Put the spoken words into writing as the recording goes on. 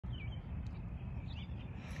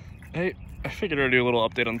Hey, I figured I'd do a little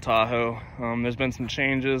update on Tahoe. There's been some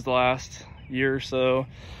changes the last year or so.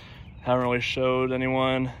 Haven't really showed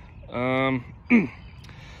anyone. I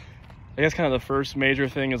guess kind of the first major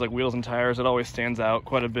thing is like wheels and tires. It always stands out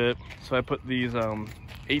quite a bit. So I put these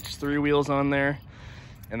H3 wheels on there,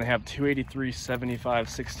 and they have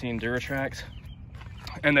 283/75/16 Duratracs,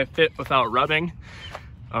 and they fit without rubbing.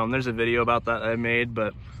 There's a video about that I made,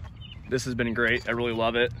 but this has been great. I really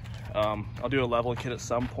love it. I'll do a level kit at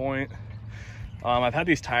some point. I've had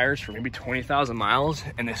these tires for maybe 20,000 miles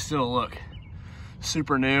and they still look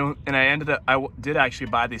super new. And I did actually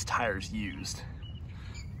buy these tires used,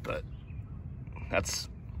 but that's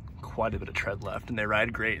quite a bit of tread left, and they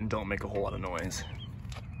ride great and don't make a whole lot of noise.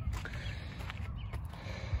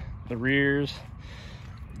 The rears,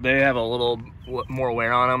 they have a little more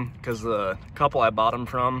wear on them because the couple I bought them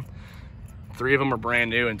from, 3 of them are brand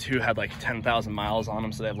new and 2 had like 10,000 miles on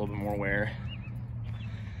them, so they have a little bit more wear.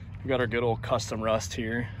 We got our good old custom rust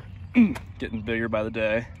here, getting bigger by the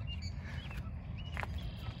day.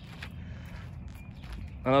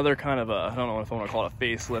 Another kind of I don't know if I want to call it a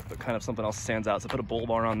facelift, but kind of something else stands out. So I put a bull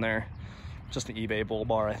bar on there, just an eBay bull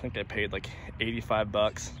bar. I think I paid like 85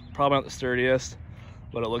 bucks. Probably not the sturdiest,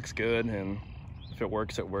 but it looks good, and if it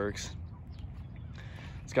works, it works.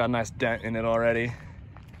 It's got a nice dent in it already.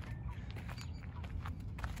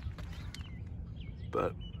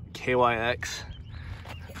 But KYX,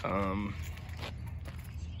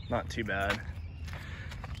 not too bad.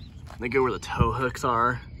 They go where the tow hooks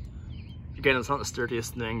are. Again, it's not the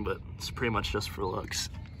sturdiest thing, but it's pretty much just for looks.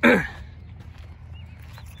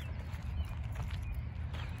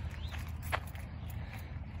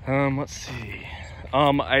 Let's see.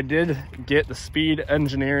 I did get the Speed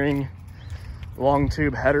Engineering long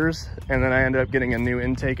tube headers, and then I ended up getting a new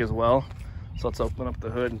intake as well. So let's open up the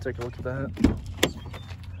hood and take a look at that.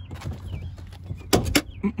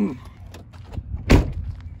 I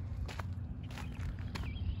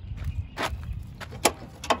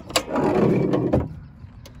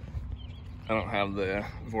don't have the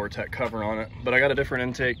Vortec cover on it, but I got a different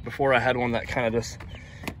intake. Before I had one that kind of just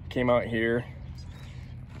came out here.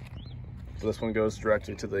 So this one goes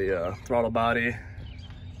directly to the throttle body.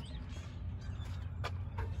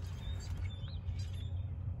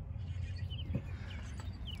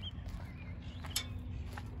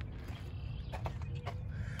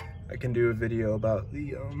 I can do a video about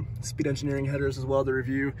the Speed Engineering headers as well to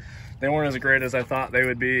review. They weren't as great as I thought they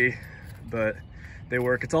would be, but they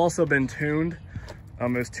work. It's also been tuned.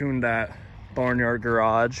 It was tuned at Barnyard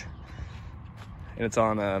Garage, and it's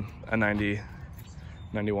on a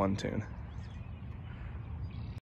 91 tune.